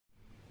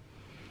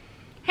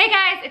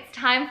it's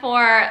time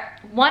for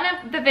one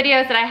of the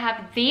videos that I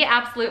have the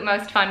absolute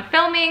most fun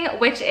filming,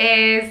 which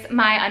is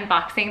my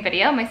unboxing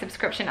video, my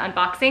subscription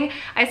unboxing.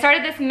 I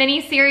started this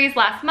mini series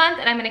last month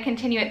and I'm gonna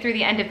continue it through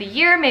the end of the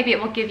year. Maybe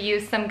it will give you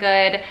some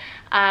good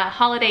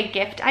holiday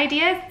gift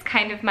ideas. It's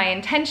kind of my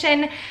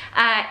intention.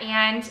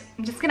 And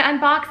I'm just gonna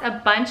unbox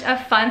a bunch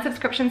of fun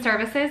subscription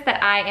services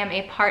that I am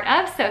a part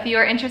of. So if you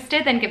are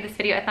interested, then give this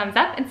video a thumbs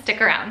up and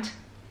stick around.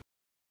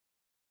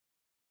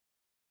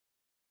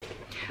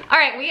 All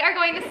right, we are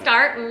going to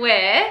start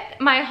with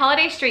my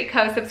Holiday Street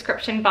Co.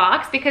 subscription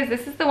box because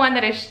this is the one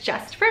that is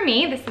just for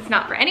me. This is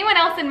not for anyone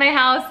else in my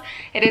house.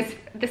 It is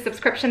the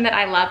subscription that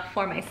I love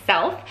for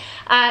myself.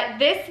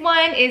 This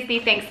one is the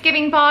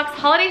Thanksgiving box.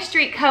 Holiday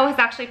Street Co. has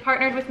actually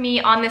partnered with me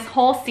on this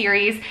whole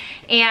series,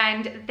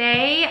 and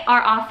they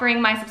are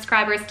offering my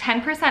subscribers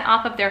 10%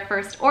 off of their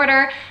first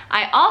order.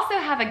 I also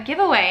have a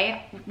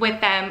giveaway with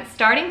them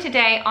starting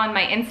today on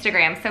my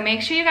Instagram. So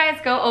make sure you guys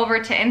go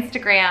over to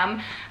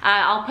Instagram.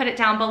 I'll put it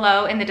down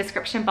below in the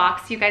description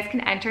box so you guys can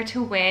enter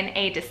to win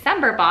a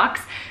December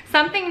box.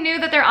 Something new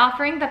that they're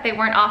offering that they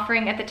weren't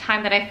offering at the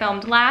time that I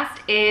filmed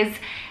last is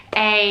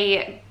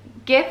a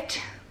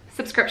gift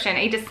subscription,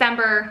 a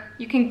December,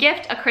 you can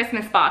gift a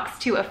Christmas box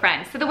to a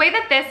friend. So the way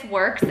that this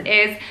works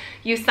is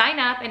you sign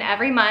up and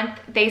every month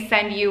they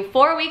send you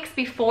 4 weeks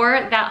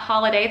before that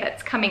holiday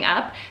that's coming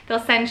up. They'll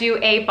send you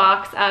a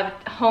box of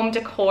home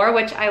decor,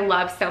 which I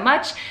love so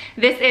much.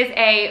 This is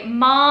a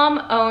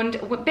mom-owned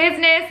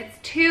business. It's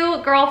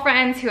two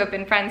girlfriends who have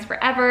been friends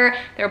forever.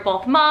 They're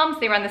both moms.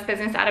 They run this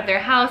business out of their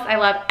house. I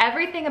love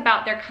everything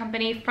about their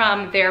company,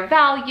 from their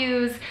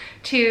values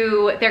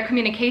to their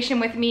communication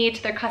with me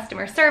to their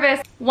customer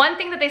service. One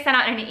thing that they sent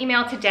out in an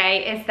email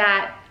today is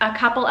that a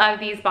couple of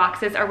these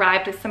boxes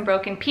arrived with some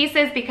broken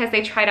pieces because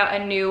they tried out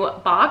a new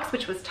box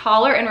which was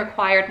taller and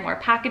required more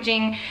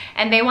packaging,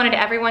 and they wanted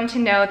everyone to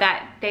know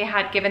that they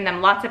had given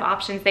them lots of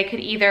options. They could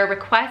either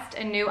request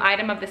a new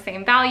item of the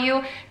same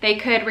value, they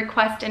could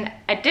request an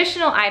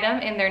additional item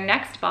in their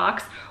next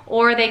box,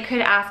 or they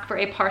could ask for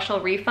a partial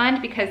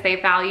refund because they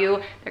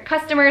value their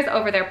customers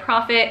over their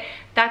profit.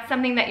 That's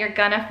something that you're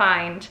gonna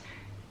find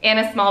in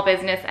a small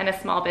business and a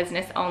small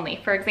business only.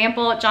 For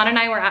example, John and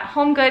I were at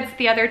Home Goods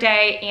the other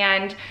day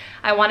and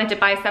I wanted to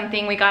buy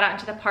something. We got out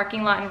into the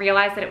parking lot and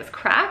realized that it was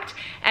cracked,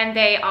 and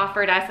they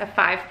offered us a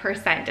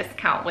 5%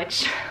 discount,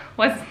 which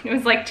was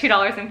like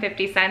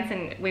 $2.50,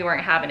 and we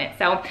weren't having it.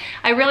 So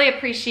I really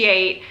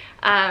appreciate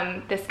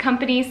this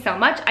company so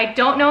much. I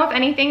don't know if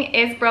anything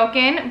is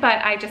broken,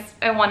 but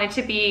I wanted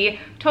to be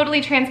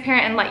totally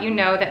transparent and let you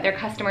know that their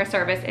customer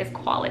service is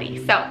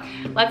quality. So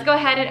let's go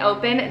ahead and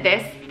open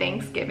this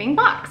Thanksgiving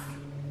box.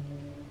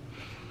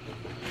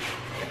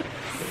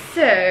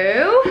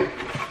 So,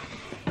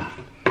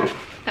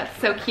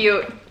 that's so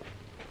cute. It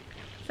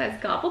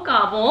says gobble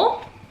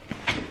gobble.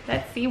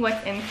 Let's see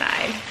what's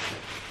inside.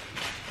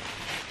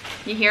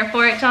 You here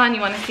for it, John?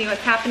 You want to see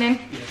what's happening?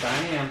 Yes,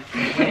 I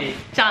am. Wait.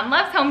 John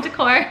loves home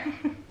decor.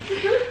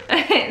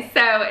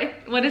 So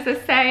what does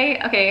this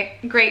say? Okay,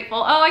 grateful.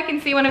 Oh, I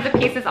can see one of the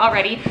pieces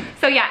already.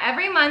 So yeah,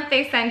 every month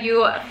they send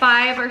you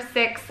 5 or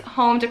 6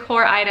 home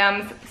decor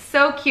items.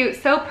 So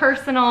cute, so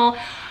personal.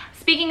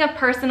 Speaking of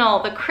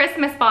personal, the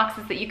Christmas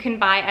boxes that you can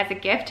buy as a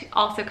gift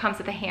also comes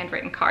with a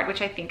handwritten card, which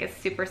I think is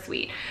super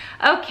sweet.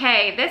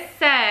 Okay, this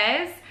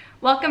says,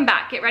 welcome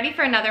back. Get ready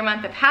for another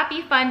month of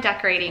happy, fun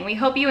decorating. We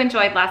hope you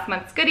enjoyed last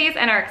month's goodies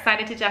and are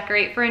excited to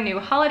decorate for a new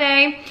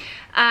holiday.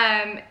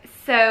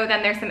 So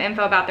then there's some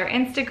info about their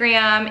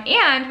Instagram,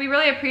 and we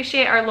really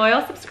appreciate our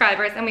loyal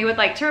subscribers, and we would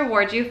like to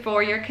reward you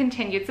for your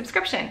continued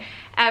subscription.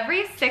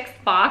 Every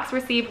 6th box,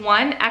 receive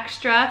 1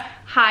 extra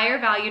higher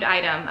valued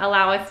item.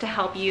 Allow us to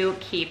help you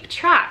keep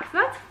track. So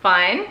that's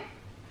fun.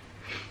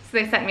 So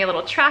they sent me a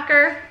little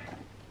tracker,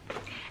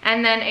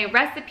 and then a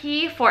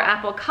recipe for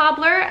apple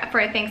cobbler for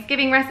a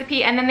Thanksgiving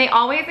recipe. And then they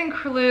always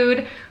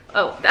include,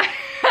 oh, that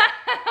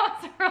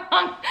was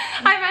wrong.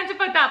 I meant to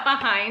put that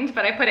behind,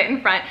 but I put it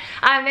in front.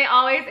 They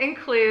always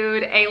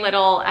include a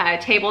little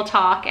table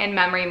talk and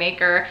memory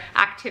maker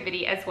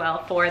activity as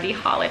well for the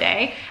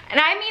holiday. And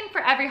I mean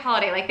for every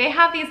holiday. Like, they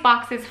have these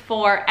boxes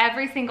for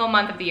every single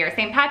month of the year.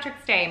 St.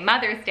 Patrick's Day,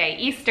 Mother's Day,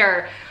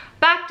 Easter,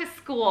 back to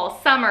school,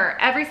 summer,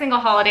 every single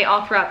holiday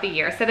all throughout the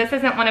year. So this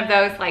isn't one of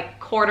those like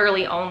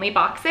quarterly only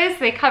boxes.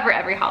 They cover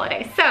every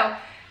holiday. So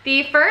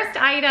the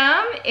first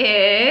item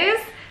is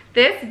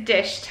this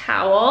dish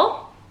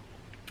towel.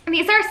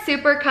 These are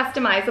super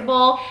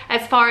customizable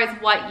as far as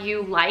what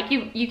you like.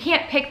 You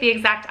can't pick the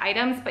exact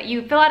items, but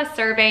you fill out a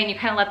survey and you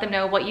kind of let them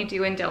know what you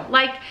do and don't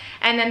like.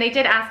 And then they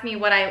did ask me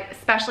what I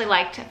especially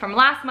liked from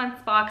last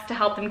month's box to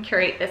help them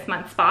curate this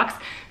month's box.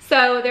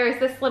 So there's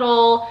this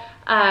little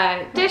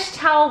dish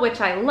towel,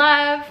 which I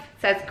love.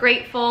 It says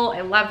grateful.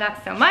 I love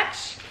that so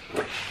much.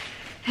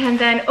 And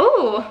then,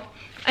 ooh,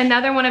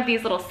 another one of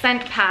these little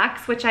scent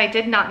packs, which I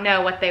did not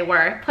know what they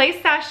were. Place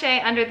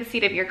sachet under the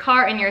seat of your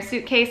car in your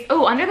suitcase.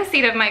 Oh, under the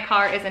seat of my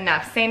car is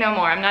enough. Say no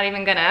more. I'm not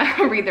even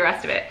gonna read the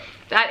rest of it.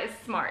 That is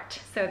smart.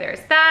 So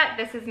there's that.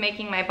 This is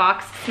making my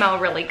box smell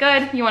really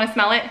good. You wanna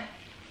smell it?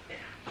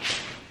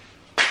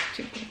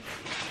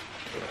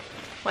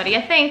 What do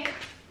you think?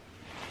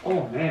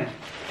 Oh man,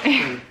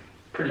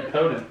 pretty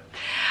potent.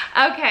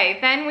 Okay,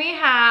 then we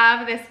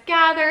have this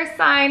gather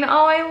sign.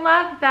 Oh, I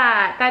love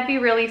that. That'd be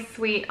really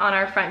sweet on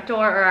our front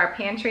door or our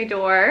pantry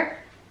door.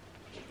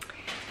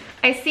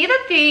 I see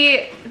that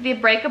the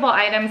breakable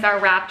items are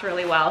wrapped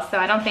really well, so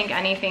I don't think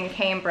anything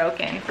came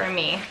broken for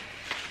me.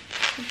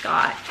 We've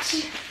got,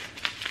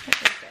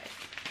 what is this?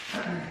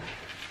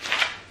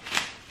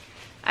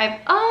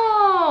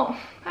 Oh,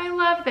 I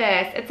love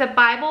this. It's a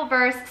Bible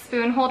verse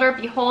spoon holder.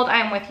 Behold, I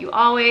am with you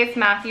always,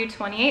 Matthew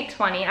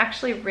 28:20.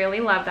 Actually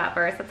really love that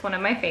verse. That's one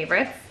of my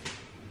favorites.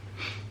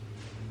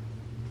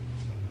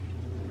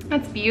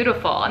 That's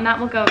beautiful, and that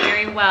will go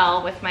very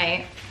well with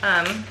my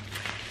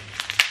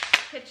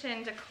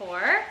kitchen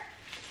decor.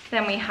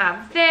 Then we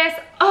have this.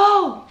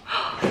 Oh,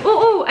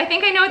 ooh, I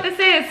think I know what this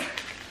is,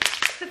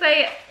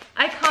 because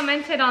I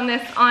commented on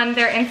this on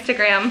their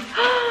Instagram.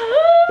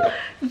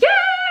 Yes!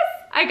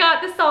 I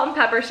got the salt and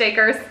pepper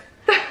shakers.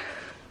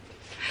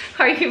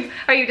 Are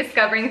you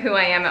discovering who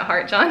I am at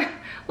heart, John?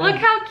 Look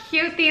how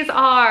cute these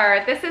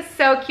are. This is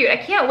so cute. I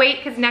can't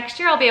wait because next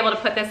year I'll be able to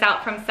put this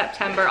out from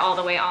September all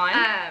the way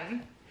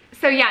on.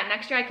 So yeah,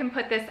 next year I can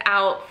put this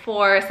out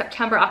for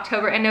September,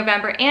 October, and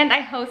November, and I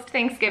host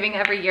Thanksgiving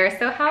every year.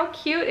 So how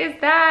cute is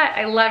that?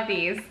 I love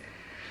these.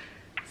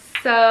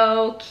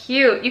 So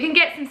cute. You can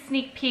get some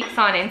sneak peeks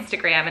on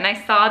Instagram, and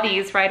I saw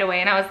these right away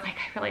and I was like,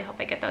 I really hope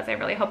I get those. I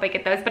really hope I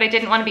get those, but I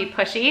didn't want to be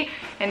pushy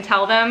and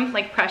tell them,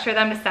 like pressure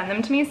them to send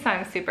them to me. So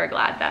I'm super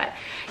glad that,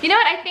 you know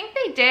what? I think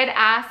they did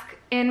ask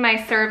in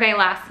my survey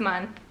last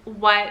month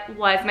what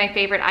was my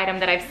favorite item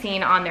that I've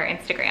seen on their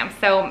Instagram.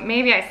 So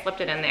maybe I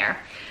slipped it in there.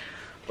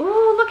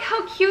 Ooh, look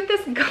how cute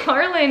this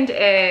garland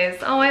is.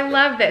 Oh, I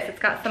love this. It's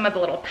got some of the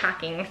little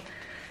packing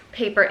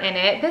paper in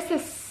it. This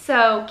is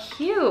so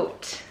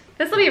cute.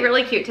 This will be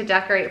really cute to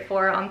decorate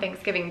for on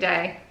Thanksgiving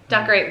Day.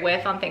 Decorate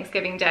with on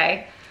Thanksgiving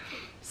Day.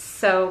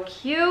 So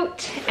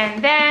cute.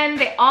 And then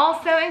they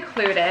also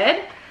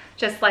included,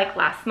 just like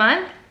last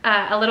month,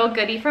 a little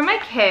goodie for my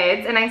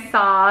kids. And I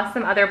saw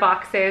some other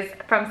boxes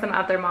from some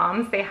other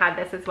moms. They had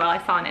this as well.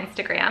 I saw on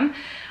Instagram.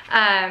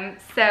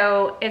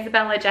 So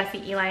Isabella,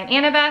 Jessie, Eli, and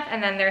Annabeth,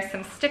 and then there's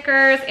some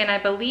stickers, and I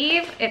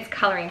believe it's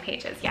coloring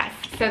pages, yes.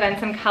 So then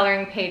some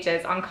coloring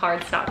pages on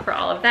cardstock for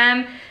all of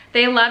them.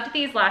 They loved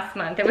these last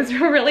month. It was a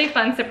really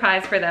fun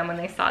surprise for them when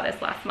they saw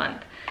this last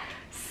month.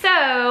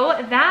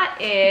 So that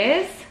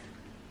is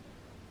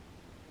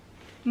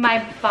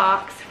my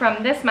box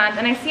from this month,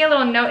 and I see a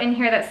little note in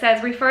here that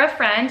says refer a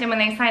friend, and when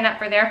they sign up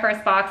for their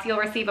first box, you'll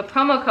receive a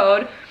promo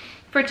code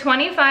for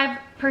 25%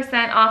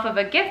 off of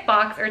a gift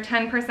box or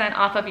 10%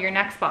 off of your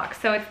next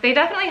box. So they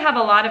definitely have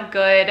a lot of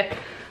good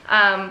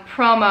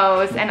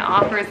promos and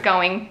offers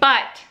going,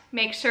 but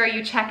make sure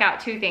you check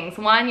out two things.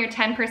 One, you're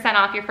 10%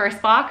 off your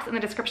first box in the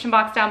description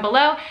box down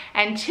below.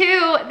 And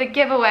two, the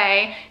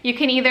giveaway. You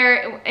can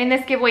either, in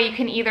this giveaway, you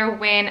can either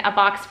win a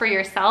box for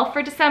yourself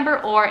for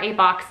December or a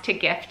box to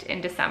gift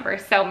in December.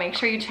 So make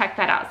sure you check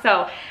that out.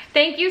 So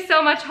thank you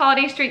so much,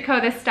 Holiday Street Co.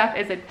 This stuff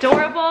is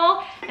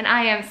adorable. And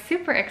I am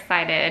super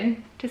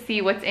excited to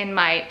see what's in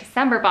my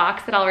December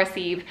box that I'll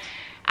receive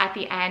at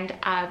the end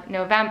of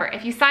November.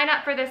 If you sign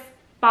up for this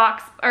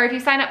box, or if you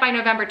sign up by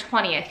November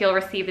 20th, you'll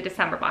receive the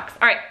December box.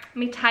 All right, let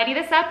me tidy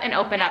this up and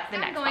open up the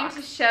next box. I'm going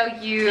to show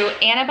you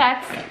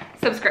Annabeth's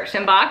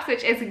subscription box,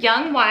 which is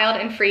Young, Wild,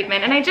 and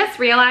Friedman. And I just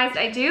realized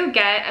I do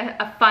get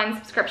a fun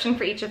subscription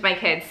for each of my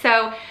kids.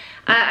 So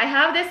I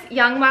have this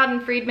Young, Wild,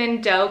 and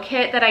Friedman dough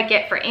kit that I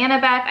get for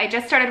Annabeth. I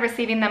just started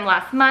receiving them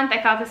last month.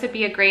 I thought this would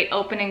be a great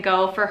open and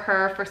go for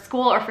her for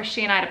school or for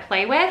she and I to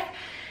play with.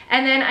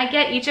 And then I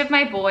get each of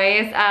my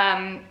boys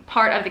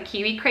part of the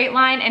Kiwi Crate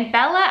line, and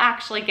Bella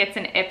actually gets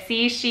an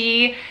Ipsy.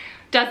 She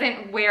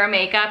doesn't wear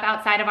makeup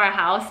outside of our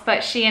house,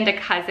 but she and a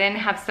cousin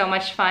have so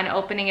much fun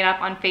opening it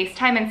up on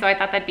FaceTime, and so I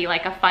thought that'd be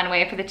like a fun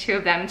way for the two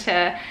of them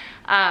to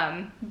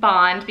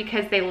bond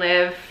because they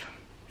live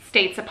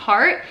states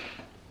apart.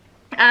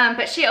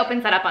 But she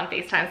opens that up on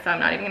FaceTime, so I'm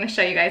not even gonna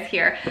show you guys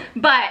here.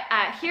 But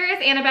here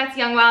is Annabeth's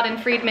Young, Wild,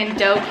 and Friedman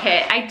dough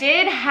kit. I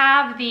did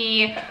have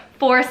the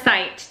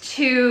foresight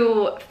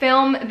to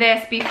film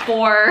this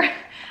before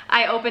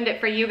I opened it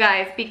for you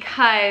guys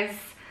because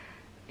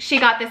she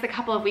got this a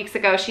couple of weeks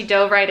ago. She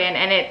dove right in,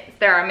 and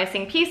there are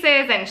missing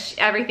pieces and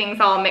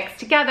everything's all mixed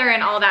together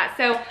and all that.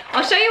 So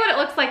I'll show you what it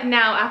looks like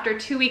now after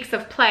 2 weeks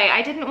of play.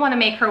 I didn't want to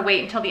make her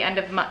wait until the end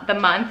of the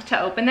month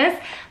to open this,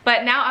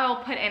 but now I will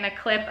put in a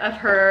clip of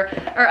her,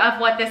 or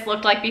of what this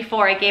looked like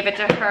before I gave it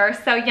to her.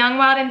 So Young,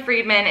 Wild, and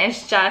Friedman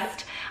is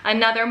just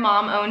another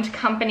mom-owned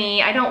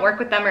company. I don't work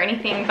with them or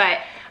anything, but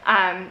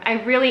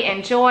I really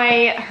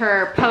enjoy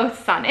her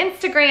posts on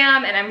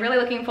Instagram, and I'm really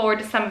looking forward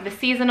to some of the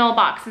seasonal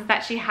boxes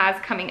that she has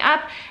coming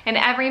up. And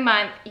every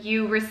month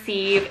you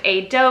receive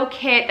a dough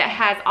kit that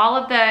has all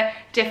of the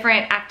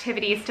different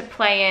activities to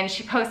play in.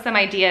 She posts some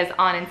ideas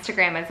on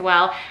Instagram as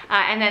well.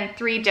 And then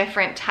 3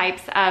 different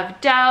types of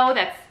dough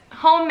that's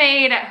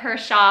homemade at her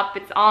shop.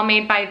 It's all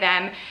made by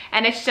them.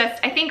 And it's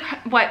just, I think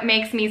what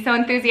makes me so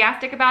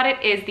enthusiastic about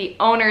it is the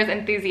owner's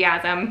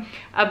enthusiasm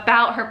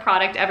about her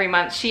product every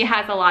month. She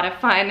has a lot of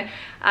fun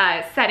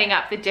setting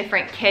up the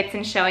different kits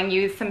and showing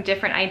you some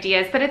different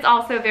ideas, but it's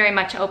also very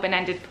much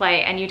open-ended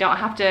play and you don't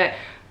have to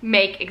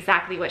make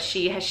exactly what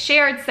she has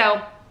shared.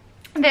 So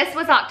this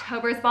was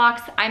October's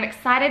box. I'm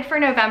excited for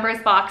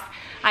November's box.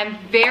 I'm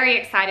very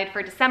excited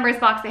for December's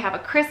box. They have a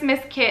Christmas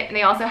kit and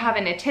they also have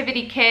a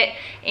nativity kit,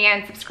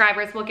 and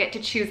subscribers will get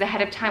to choose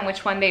ahead of time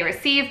which one they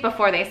receive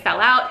before they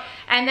sell out.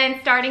 And then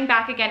starting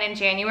back again in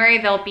January,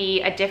 there'll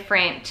be a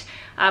different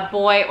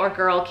boy or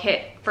girl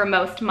kit for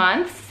most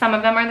months. Some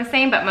of them are the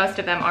same, but most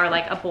of them are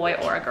like a boy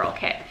or a girl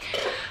kit.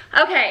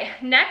 Okay,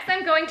 next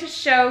I'm going to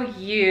show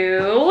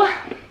you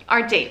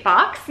our date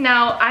box.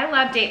 Now, I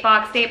love date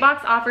box. Date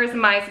box offers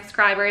my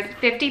subscribers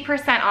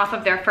 50% off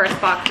of their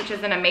first box, which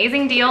is an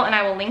amazing deal, and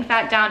I will link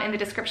that down in the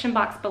description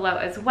box below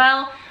as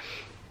well.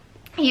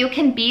 You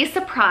can be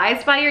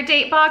surprised by your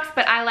date box,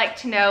 but I like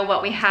to know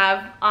what we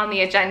have on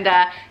the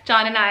agenda.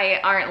 John and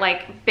I aren't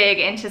like big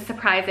into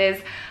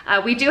surprises.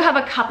 We do have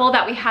a couple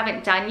that we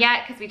haven't done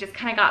yet because we just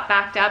kind of got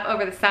backed up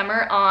over the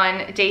summer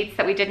on dates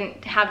that we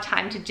didn't have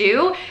time to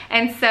do.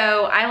 And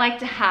so I like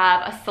to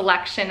have a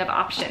selection of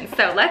options.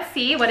 So let's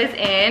see what is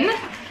in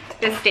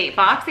this date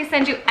box. They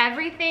send you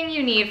everything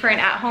you need for an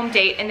at-home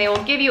date, and they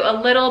will give you a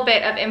little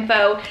bit of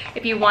info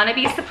if you want to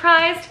be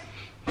surprised.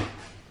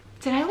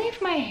 Did I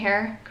leave my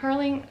hair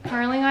curling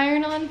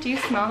iron on? Do you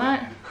smell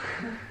that?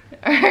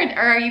 or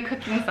are you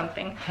cooking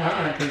something?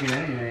 I'm not cooking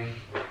anything.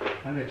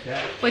 I'm gonna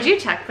check. Would you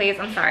check, please?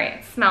 I'm sorry.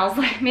 It smells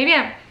like, maybe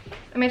I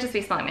might just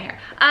be smelling my hair.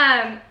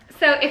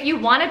 So if you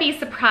want to be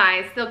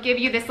surprised, they'll give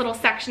you this little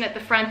section at the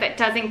front that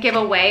doesn't give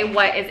away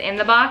what is in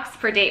the box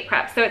for date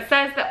prep. So it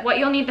says that what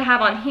you'll need to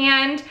have on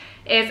hand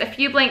is a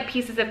few blank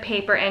pieces of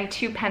paper and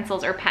 2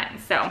 pencils or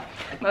pens. So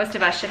most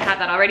of us should have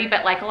that already,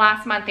 but like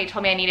last month they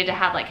told me I needed to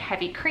have like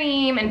heavy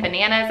cream and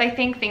bananas, I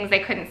think, things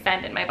they couldn't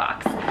send in my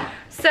box.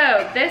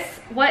 So this,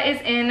 what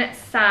is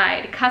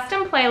inside?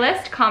 Custom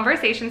playlist,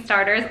 conversation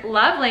starters,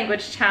 love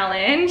language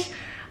challenge,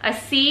 a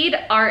seed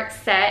art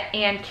set,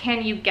 and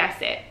can you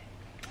guess it?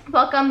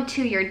 Welcome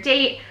to your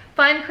date.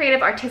 Fun,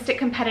 creative, artistic,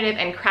 competitive,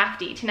 and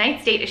crafty.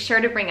 Tonight's date is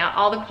sure to bring out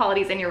all the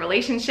qualities in your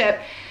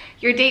relationship.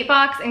 Your date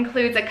box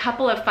includes a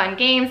couple of fun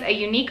games, a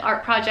unique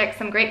art project,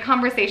 some great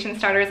conversation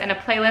starters, and a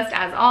playlist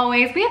as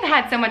always. We have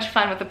had so much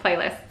fun with the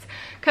playlists.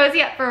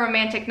 Cozy up for a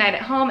romantic night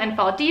at home and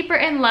fall deeper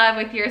in love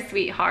with your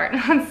sweetheart.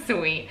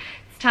 Sweet.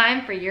 It's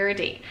time for your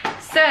date.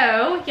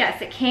 So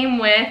yes, it came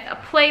with a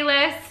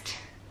playlist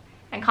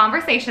and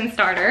conversation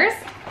starters,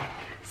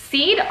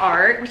 seed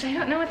art, which I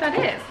don't know what that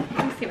is.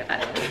 Let me see what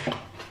that is.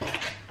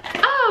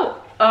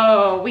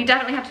 Oh, we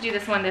definitely have to do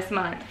this one this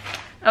month.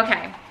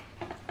 Okay.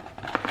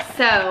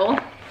 So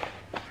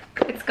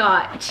it's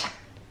got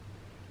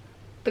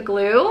the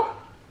glue,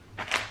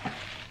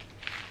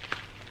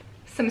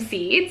 some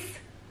seeds,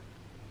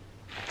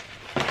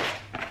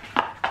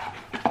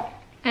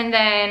 and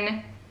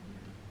then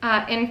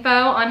info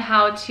on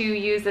how to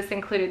use this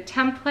included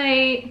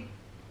template,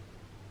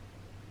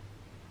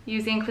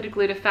 use the included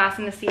glue to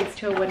fasten the seeds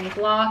to a wooden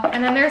block,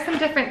 and then there's some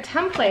different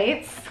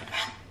templates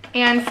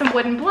and some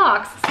wooden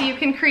blocks so you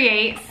can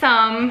create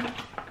some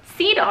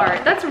seed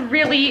art. That's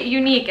really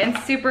unique and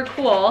super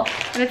cool,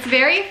 and it's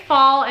very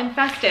fall and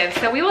festive,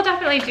 so we will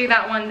definitely do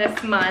that one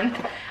this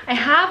month. I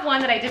have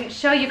one that I didn't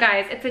show you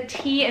guys. It's a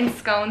tea and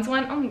scones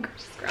one. Oh, let me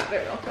just grab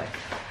it real quick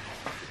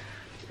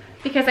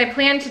because I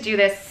plan to do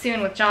this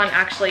soon with John.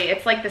 Actually,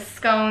 it's like the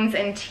scones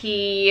and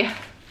tea,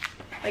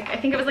 like I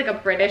think it was like a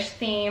British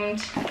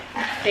themed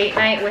date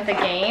night with a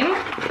game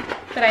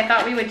that I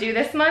thought we would do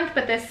this month,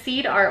 but this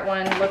seed art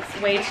one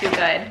looks way too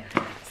good,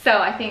 so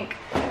I think,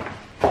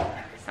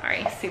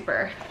 sorry,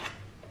 super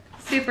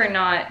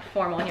not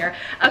formal here.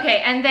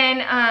 Okay, and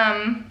then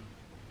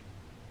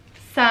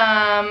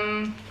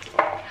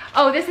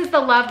oh, this is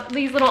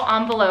these little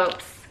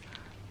envelopes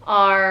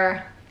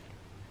are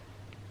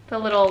the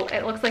little,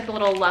 it looks like the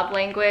little love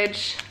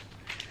language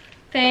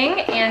thing,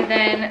 and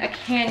then a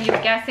can you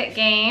guess it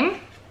game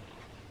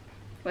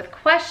with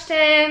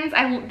questions.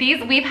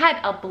 We've had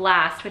a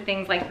blast with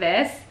things like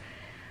this.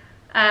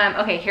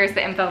 Okay, here's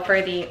the info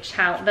for the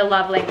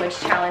love language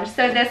challenge.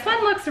 So this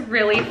one looks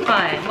really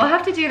fun. We'll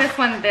have to do this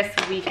one this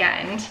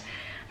weekend.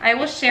 I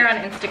will share on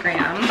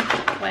Instagram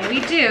when we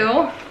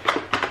do.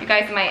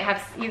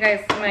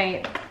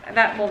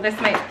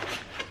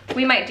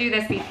 We might do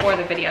this before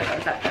the video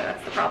goes up, though.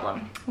 That's the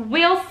problem.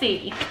 We'll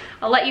see.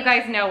 I'll let you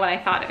guys know what I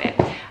thought of it.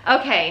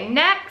 Okay,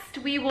 next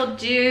we will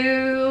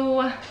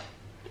do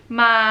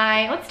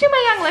let's do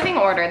my Young Living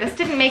order. This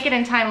didn't make it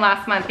in time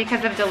last month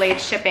because of delayed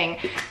shipping.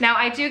 Now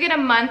I do get a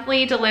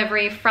monthly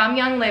delivery from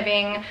Young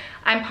Living.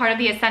 I'm part of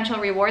the Essential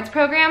Rewards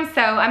program,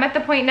 so I'm at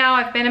the point now,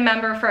 I've been a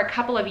member for a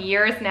couple of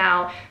years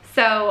now,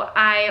 so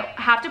I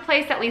have to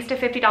place at least a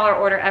 $50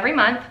 order every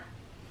month,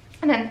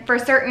 and then for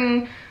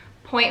certain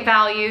point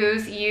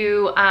values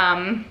you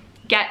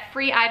get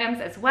free items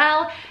as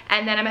well.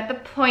 And then I'm at the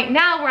point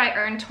now where I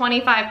earn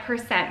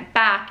 25%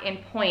 back in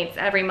points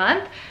every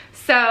month.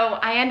 So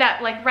I end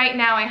up, like right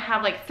now I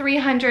have like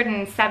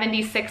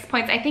 376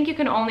 points. I think you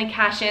can only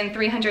cash in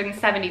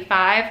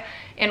 375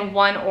 in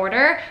one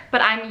order,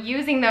 but I'm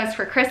using those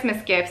for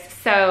Christmas gifts.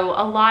 So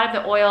a lot of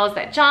the oils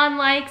that John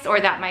likes or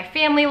that my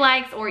family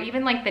likes, or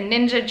even like the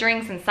Ninja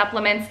drinks and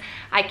supplements,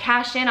 I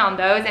cash in on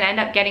those and end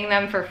up getting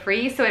them for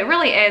free. So it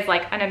really is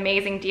like an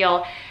amazing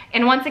deal.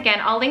 And once again,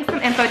 I'll link some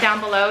info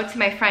down below to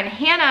my friend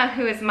Hannah,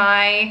 who is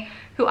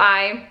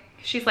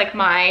she's like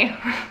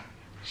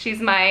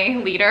she's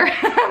my leader,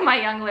 my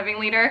Young Living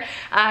leader.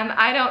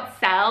 I don't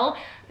sell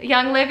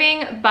Young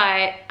Living,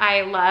 but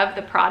I love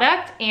the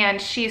product, and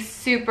she's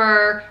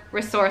super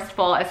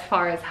resourceful as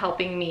far as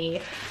helping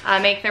me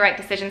make the right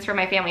decisions for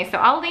my family. So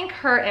I'll link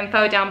her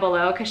info down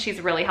below because she's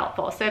really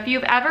helpful. So if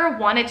you've ever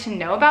wanted to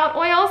know about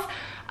oils,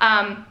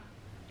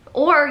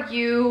 or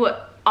you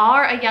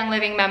are a Young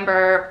Living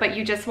member, but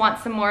you just want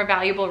some more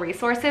valuable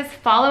resources,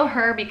 follow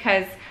her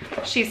because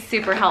she's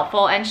super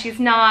helpful, and she's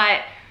not,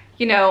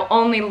 you know,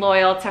 only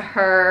loyal to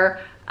her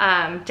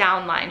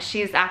downline.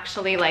 She's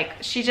actually like,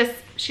 she's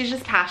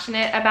just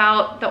passionate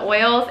about the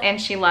oils,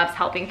 and she loves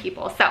helping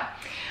people. So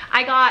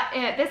I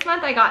got, this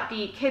month I got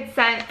the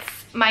KidSense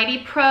Mighty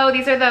Pro.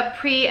 These are the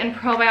pre and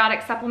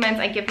probiotic supplements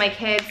I give my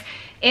kids.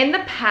 In the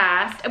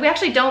past, we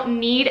actually don't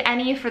need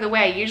any for the way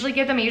I usually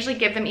give them. I usually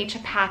give them each a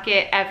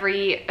packet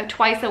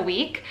twice a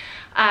week,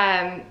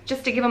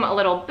 just to give them a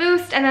little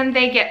boost, and then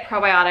they get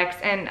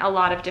probiotics in a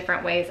lot of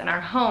different ways in our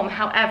home.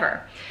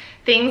 However,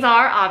 things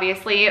are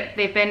obviously,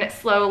 they've been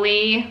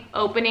slowly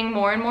opening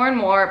more and more and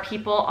more.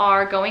 People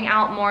are going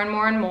out more and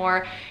more and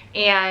more.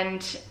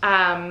 And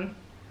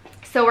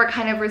so we're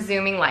kind of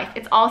resuming life.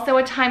 It's also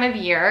a time of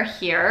year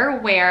here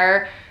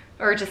where,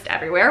 or just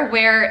everywhere,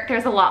 where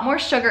there's a lot more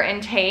sugar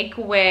intake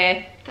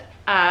with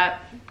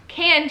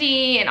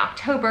candy in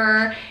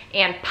October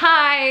and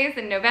pies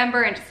in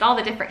November and just all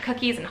the different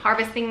cookies and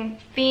harvesting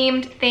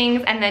themed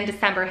things. And then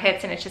December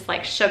hits and it's just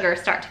like sugar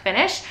start to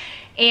finish.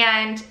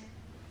 And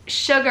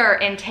sugar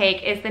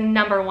intake is the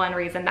 #1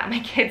 reason that my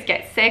kids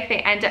get sick. They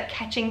end up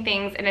catching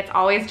things, and it's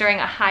always during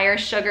a higher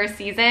sugar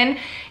season.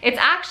 It's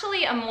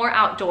actually a more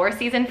outdoor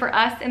season for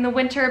us in the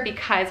winter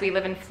because we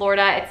live in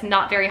Florida. It's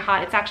not very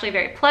hot. It's actually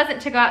very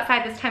pleasant to go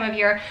outside this time of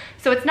year.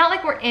 So it's not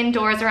like we're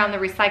indoors around the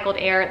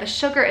recycled air. The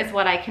sugar is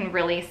what I can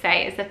really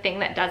say is the thing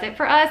that does it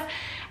for us.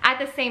 At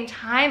the same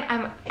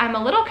time, I'm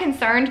a little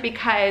concerned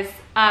because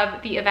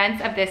of the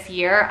events of this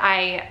year.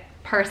 I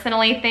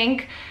personally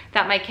think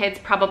that my kids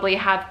probably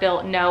have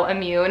built no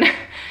immune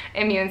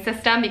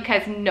system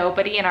because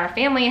nobody in our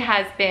family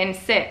has been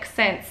sick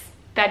since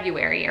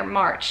February or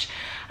March,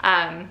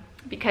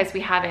 because we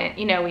haven't,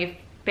 you know, we've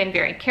been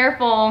very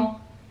careful,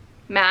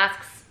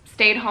 masks,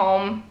 stayed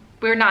home.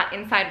 We're not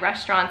inside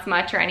restaurants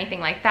much or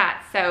anything like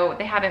that. So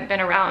they haven't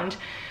been around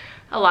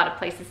a lot of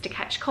places to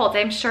catch colds.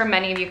 I'm sure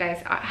many of you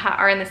guys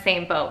are in the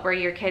same boat where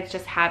your kids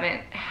just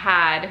haven't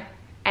had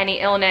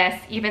any illness,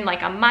 even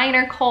like a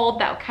minor cold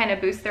that will kind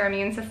of boost their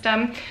immune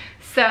system.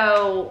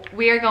 So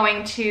we are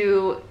going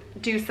to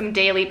do some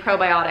daily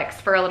probiotics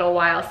for a little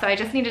while. So I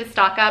just needed to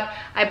stock up.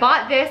 I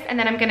bought this, and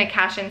then I'm gonna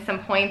cash in some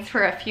points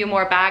for a few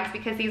more bags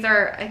because these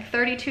are like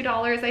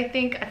 $32, I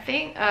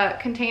think, a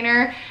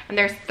container, and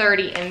there's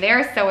 30 in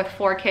there. So with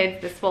 4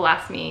 kids, this will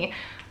last me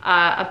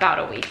about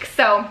a week.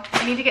 So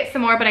I need to get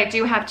some more, but I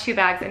do have 2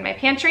 bags in my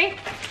pantry.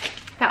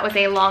 That was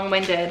a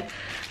long-winded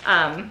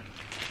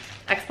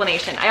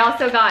explanation. I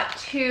also got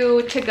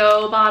 2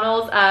 to-go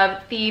bottles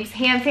of Thieves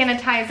hand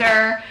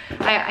sanitizer.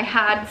 I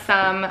had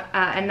some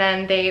and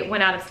then they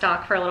went out of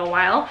stock for a little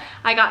while.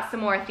 I got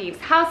some more Thieves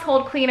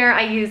household cleaner.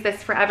 I use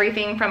this for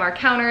everything from our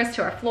counters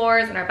to our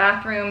floors and our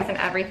bathrooms and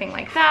everything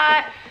like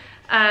that.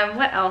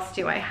 What else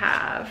do I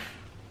have?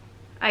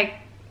 I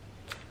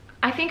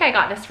think I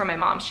got this from my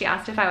mom. She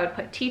asked if I would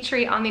put tea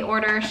tree on the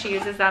order. She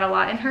uses that a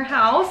lot in her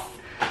house.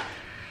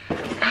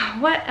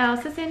 What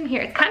else is in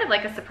here? It's kind of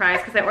like a surprise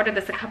because I ordered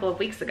this a couple of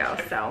weeks ago.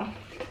 So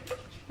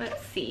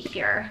let's see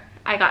here.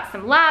 I got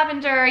some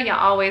lavender. You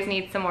always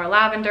need some more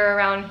lavender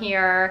around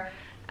here.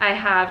 I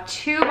have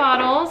 2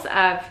 bottles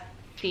of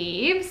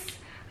Thieves.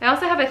 I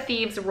also have a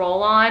Thieves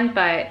roll-on,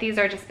 but these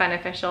are just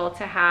beneficial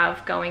to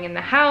have going in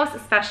the house,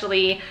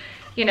 especially,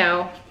 you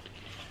know,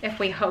 if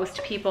we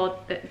host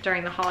people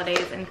during the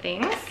holidays and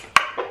things.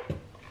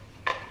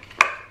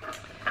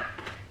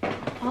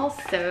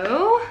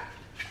 Also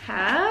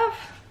have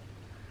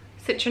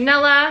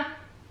citronella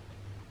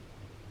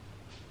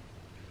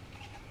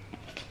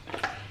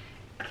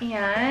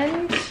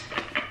and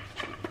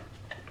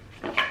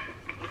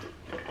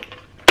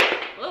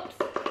whoops,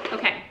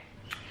 okay,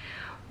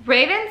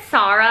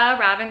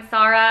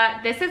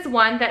 Ravinsara. This is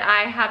one that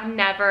I have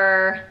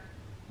never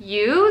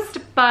used,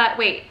 but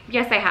wait,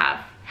 yes I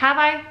have. Have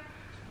I?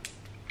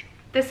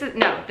 This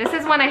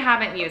is one I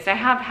haven't used. I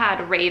have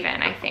had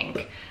Raven, I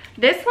think.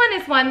 This one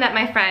is one that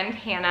my friend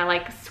Hannah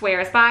like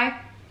swears by.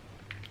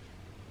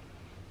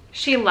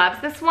 She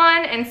loves this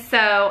one, and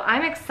so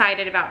I'm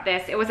excited about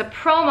this. It was a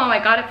promo.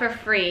 I got it for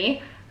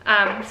free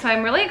So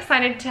I'm really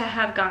excited to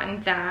have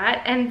gotten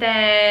that. And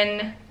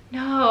then,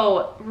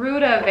 no,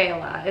 Ruta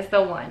Vela is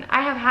the one.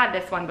 I have had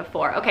this one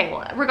before. Okay,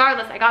 well,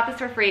 regardless, I got this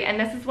for free, and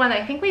this is one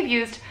that I think we've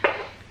used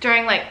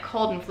during like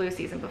cold and flu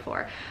season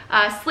before.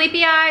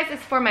 Sleepy Eyes is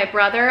for my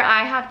brother.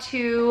 I have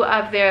 2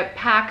 of the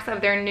packs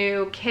of their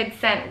new Kid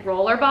Scent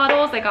roller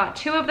bottles. I got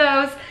 2 of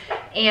those,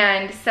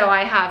 and so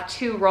I have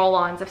 2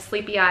 roll-ons of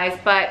Sleepy Eyes.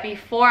 But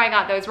before I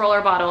got those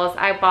roller bottles,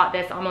 I bought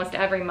this almost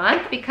every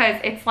month because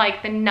it's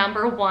like the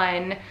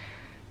 #1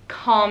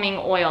 calming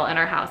oil in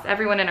our house.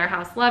 Everyone in our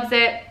house loves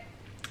it.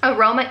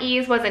 Aroma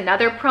Ease was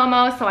another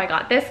promo, so I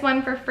got this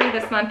one for free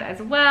this month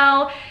as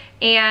well.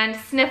 And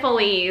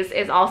Snifflease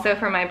is also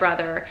for my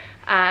brother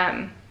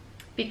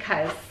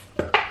because,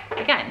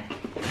 again,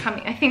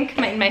 I think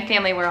my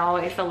family were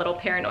always a little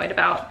paranoid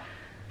about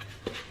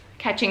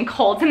catching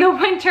colds in the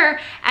winter.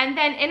 And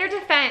then Inner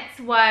Defense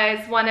was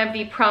one of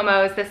the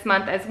promos this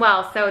month as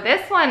well. So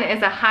this one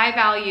is a high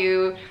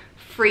value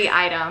free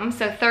item.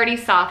 So 30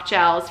 soft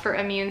gels for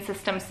immune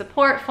system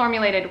support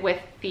formulated with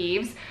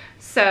thieves.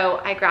 So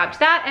I grabbed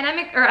that, and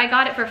I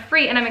got it for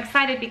free, and I'm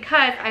excited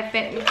because I've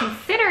been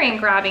considering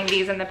grabbing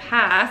these in the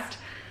past,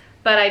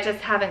 but I just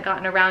haven't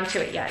gotten around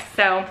to it yet.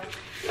 So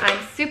I'm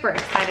super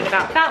excited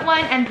about that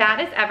one, and that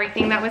is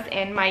everything that was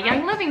in my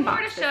Young Living box.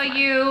 I'm going to show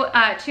you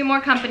 2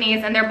 more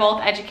companies, and they're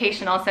both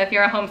educational, so if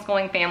you're a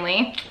homeschooling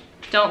family,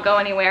 don't go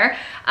anywhere.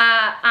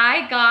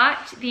 I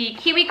got the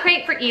Kiwi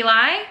Crate for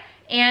Eli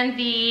and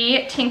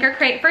the Tinker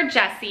Crate for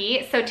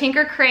Jesse. So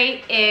Tinker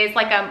Crate is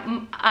like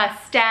a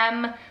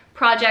STEM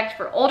project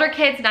for older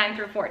kids, 9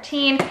 through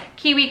 14.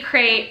 Kiwi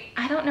Crate,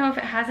 I don't know if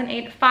it has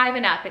an 5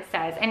 and up, it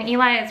says. And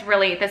Eli is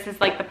really, this is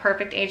like the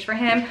perfect age for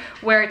him,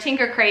 where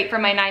Tinker Crate for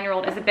my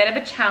 9-year-old is a bit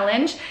of a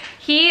challenge.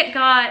 Eli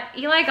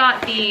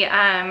got the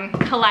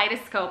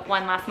kaleidoscope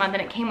one last month,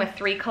 and it came with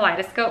 3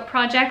 kaleidoscope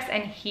projects,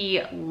 and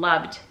he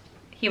loved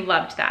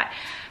that.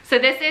 So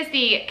this is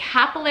the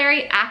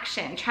Capillary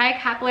Action. Try a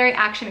Capillary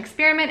Action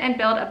experiment and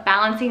build a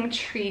balancing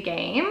tree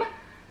game.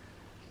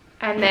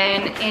 And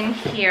then in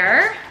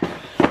here,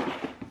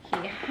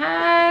 he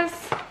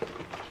has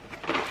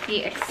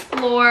the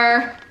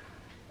Explore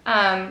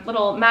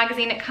little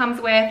magazine it comes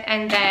with,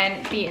 and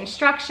then the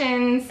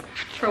instructions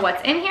for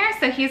what's in here.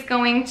 So he's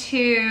going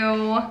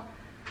to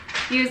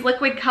use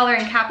liquid color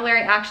and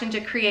capillary action to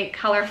create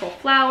colorful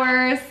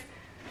flowers.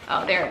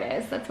 Oh, there it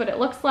is. That's what it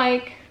looks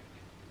like.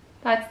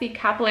 That's the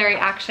Capillary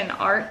Action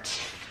art.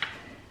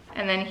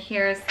 And then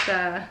here's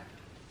the,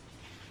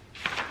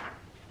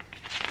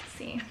 let's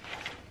see.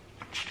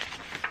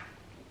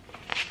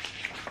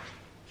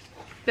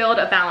 Build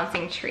a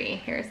balancing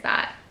tree, here's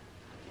that.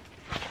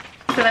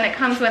 So then it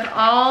comes with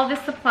all the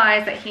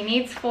supplies that he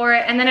needs for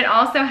it, and then it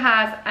also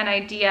has an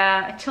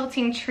idea, a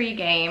tilting tree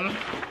game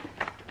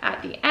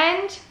at the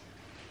end.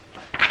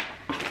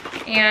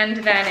 And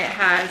then it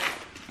has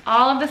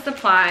all of the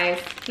supplies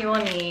he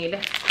will need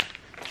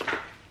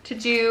to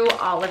do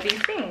all of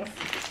these things,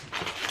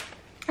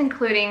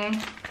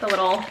 including the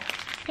little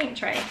paint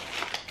tray.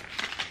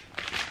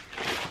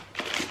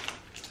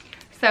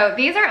 So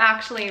these are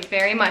actually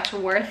very much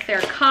worth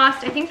their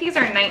cost. I think these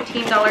are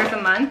 $19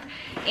 a month,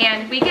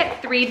 and we get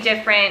 3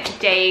 different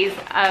days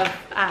of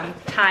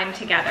time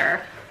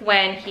together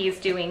when he's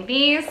doing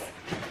these.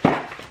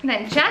 And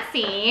then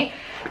Jesse,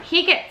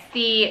 he gets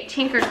the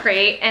Tinker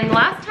Crate, and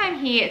last time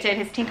he did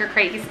his Tinker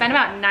Crate, he spent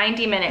about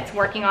 90 minutes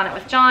working on it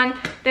with John.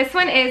 This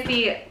one is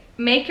the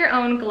Make Your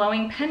Own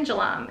Glowing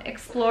Pendulum.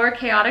 Explore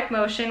chaotic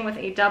motion with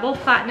a double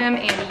platinum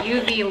and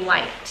UV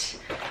light.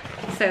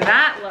 So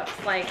that looks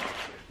like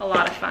a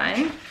lot of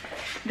fun.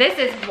 This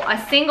is a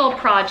single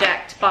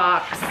project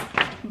box,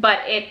 but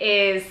it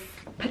is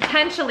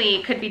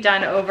potentially could be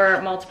done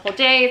over multiple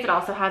days. It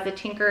also has a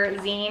Tinker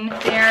zine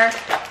there,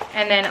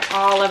 and then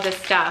all of the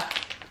stuff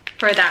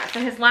for that. So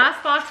his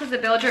last box was a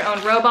build your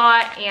own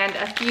robot, and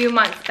a few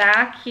months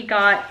back he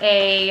got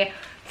a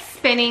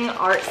spinning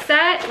art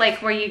set,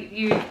 like where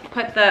you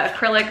put the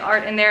acrylic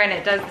art in there and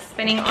it does the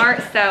spinning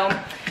art. So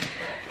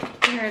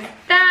there's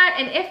that,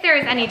 and if there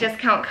is any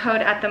discount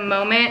code at the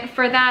moment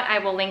for that, I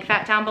will link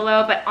that down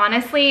below. But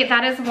honestly,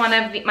 that is one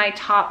of my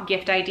top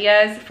gift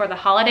ideas for the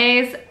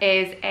holidays,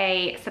 is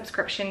a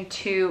subscription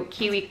to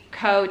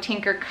KiwiCo,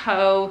 Tinker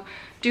Co,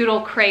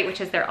 Doodle Crate, which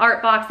is their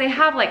art box. They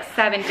have like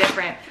 7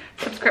 different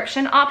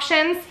subscription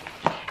options.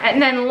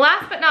 And then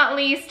last but not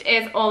least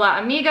is Hola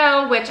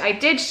Amigo, which I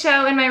did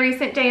show in my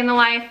recent day in the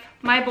life.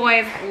 My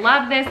boys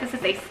love this. This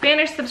is a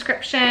Spanish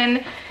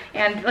subscription,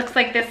 and it looks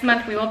like this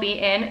month we will be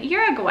in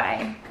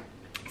Uruguay.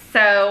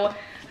 So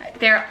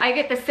there, I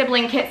get the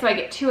sibling kit, so I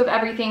get 2 of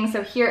everything.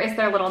 So here is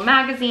their little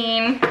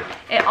magazine.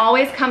 It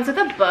always comes with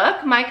a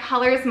book, My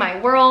Colors, My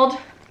World.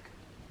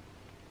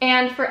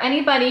 And for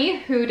anybody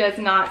who does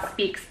not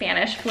speak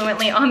Spanish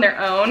fluently on their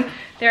own,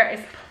 there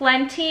is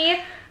plenty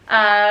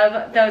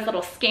of those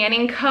little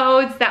scanning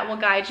codes that will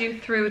guide you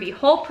through the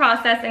whole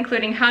process,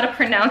 including how to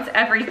pronounce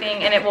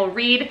everything, and it will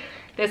read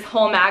this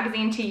whole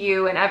magazine to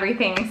you and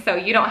everything, so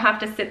you don't have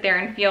to sit there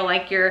and feel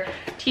like you're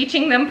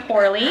teaching them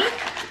poorly.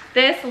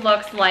 This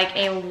looks like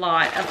a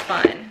lot of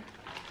fun.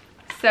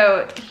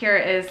 So here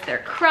is their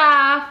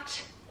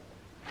craft.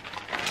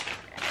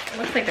 It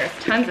looks like there's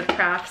tons of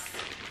crafts.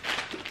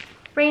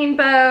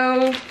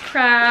 Rainbow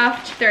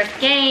craft, there's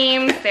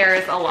games,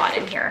 there's a lot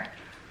in here.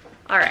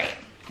 All right.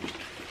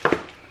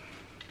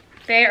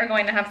 They are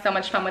going to have so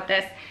much fun with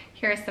this.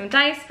 Here's some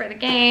dice for the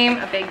game,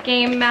 a big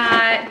game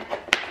mat.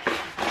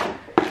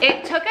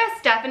 It took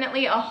us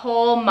definitely a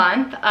whole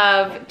month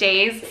of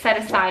days set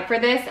aside for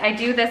this. I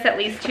do this at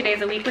least 2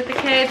 days a week with the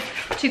kids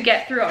to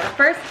get through our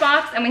first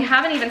box, and we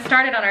haven't even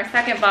started on our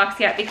second box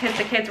yet because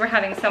the kids were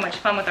having so much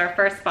fun with our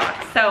first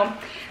box. So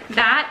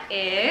that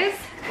is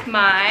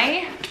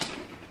my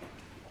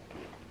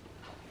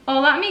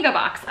Hola Amiga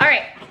box. All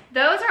right,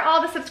 those are all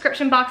the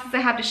subscription boxes I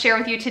have to share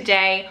with you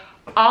today.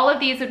 All of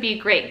these would be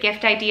great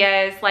gift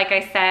ideas. Like I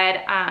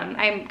said,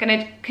 I'm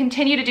gonna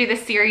continue to do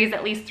this series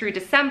at least through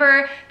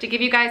December to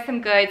give you guys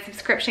some good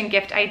subscription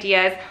gift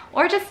ideas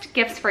or just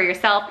gifts for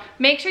yourself.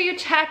 Make sure you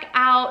check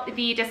out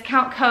the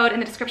discount code in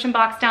the description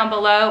box down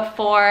below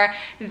for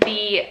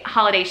the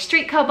Holiday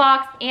Street Co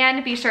box,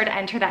 and be sure to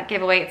enter that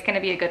giveaway. It's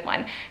gonna be a good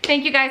one.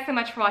 Thank you guys so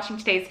much for watching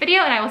today's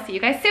video, and I will see you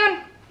guys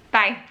soon.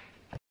 Bye.